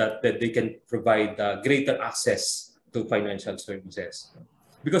 so that they can provide greater access to financial services.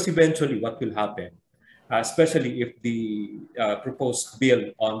 Because eventually what will happen, especially if the proposed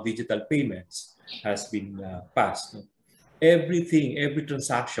bill on digital payments has been passed, everything, every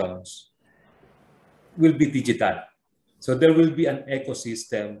transactions will be digital. So there will be an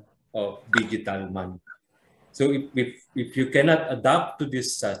ecosystem of digital money. So if you cannot adapt to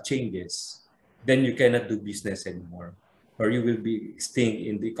these changes, then you cannot do business anymore, or you will be staying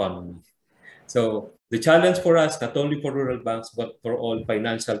in the economy. So the challenge for us, not only for rural banks, but for all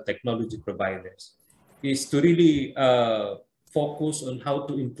financial technology providers, is to really focus on how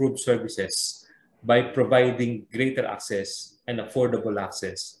to improve services by providing greater access and affordable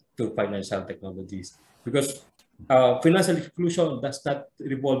access to financial technologies. Because financial inclusion does not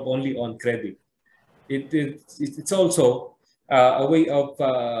revolve only on credit. It's also a way of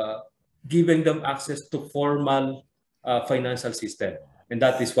giving them access to formal financial system. And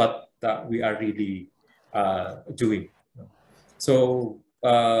that is what we are really doing. So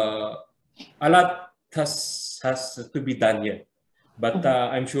a lot has to be done yet, but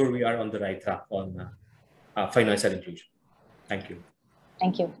I'm sure we are on the right track on financial inclusion. Thank you.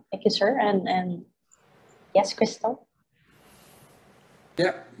 Thank you. Thank you, sir. And yes, Christo?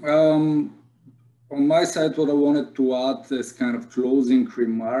 Yeah. On my side, what I wanted to add as kind of closing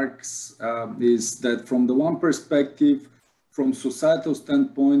remarks is that from the one perspective, from societal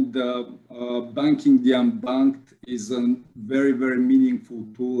standpoint, the banking the unbanked is a very, very meaningful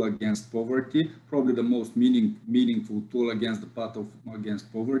tool against poverty, probably the most meaningful tool against the path of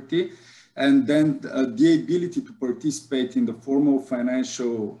against poverty. And then the ability to participate in the formal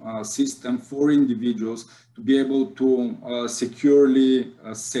financial system for individuals to be able to securely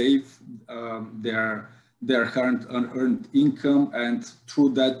save their current unearned income, and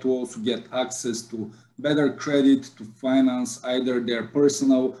through that to also get access to better credit to finance either their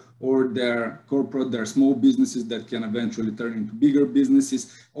personal or their corporate, their small businesses that can eventually turn into bigger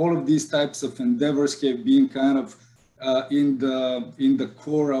businesses. All of these types of endeavors have been kind of in the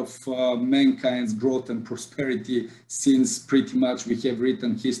core of mankind's growth and prosperity since pretty much we have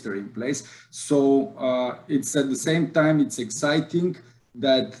written history in place. So it's at the same time, it's exciting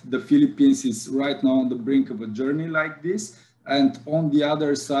that the Philippines is right now on the brink of a journey like this. And on the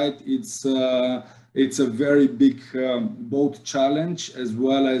other side, it's a very big both challenge, as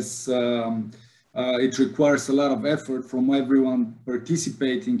well as it requires a lot of effort from everyone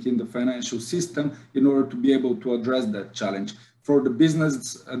participating in the financial system in order to be able to address that challenge. For the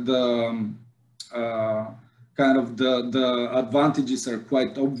business, the advantages are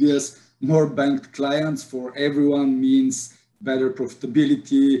quite obvious. More banked clients for everyone means better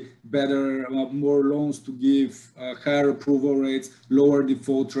profitability, more loans to give, higher approval rates, lower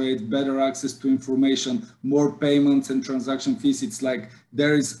default rates, better access to information, more payments and transaction fees. It's like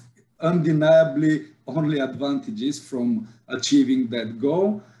there is undeniably only advantages from achieving that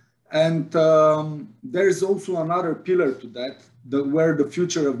goal. And there is also another pillar to that, where the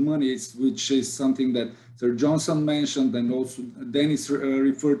future of money is, which is something that Sir Johnson mentioned and also Dennis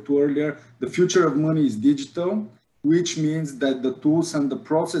referred to earlier. The future of money is digital. which means that the tools and the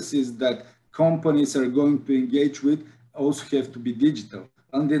processes that companies are going to engage with also have to be digital.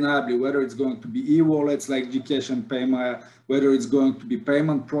 Undeniably, whether it's going to be e-wallets like Gcash and Paymaya, whether it's going to be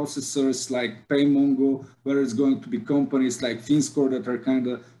payment processors like PayMongo, whether it's going to be companies like FinScore that are kind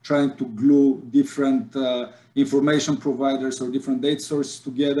of trying to glue different information providers or different data sources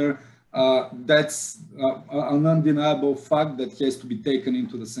together. That's an undeniable fact that has to be taken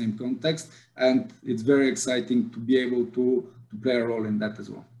into the same context. And it's very exciting to be able to play a role in that as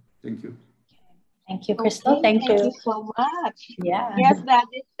well. Thank you. Thank you, Christo. Thank you. Thank you so much. Yeah. Yes,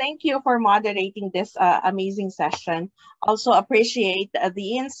 Gladys, thank you for moderating this amazing session. Also appreciate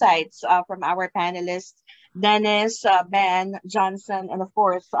the insights from our panelists, Dennis, Ben, Johnson, and of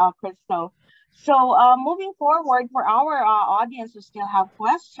course, Christo. So moving forward, for our audience who still have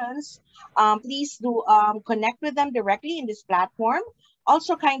questions, please do connect with them directly in this platform.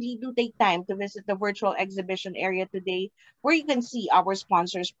 Also, kindly do take time to visit the virtual exhibition area today, where you can see our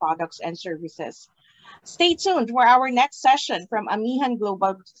sponsors' products and services. Stay tuned for our next session from Amihan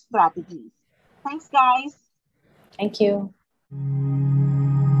Global Strategies. Thanks, guys. Thank you.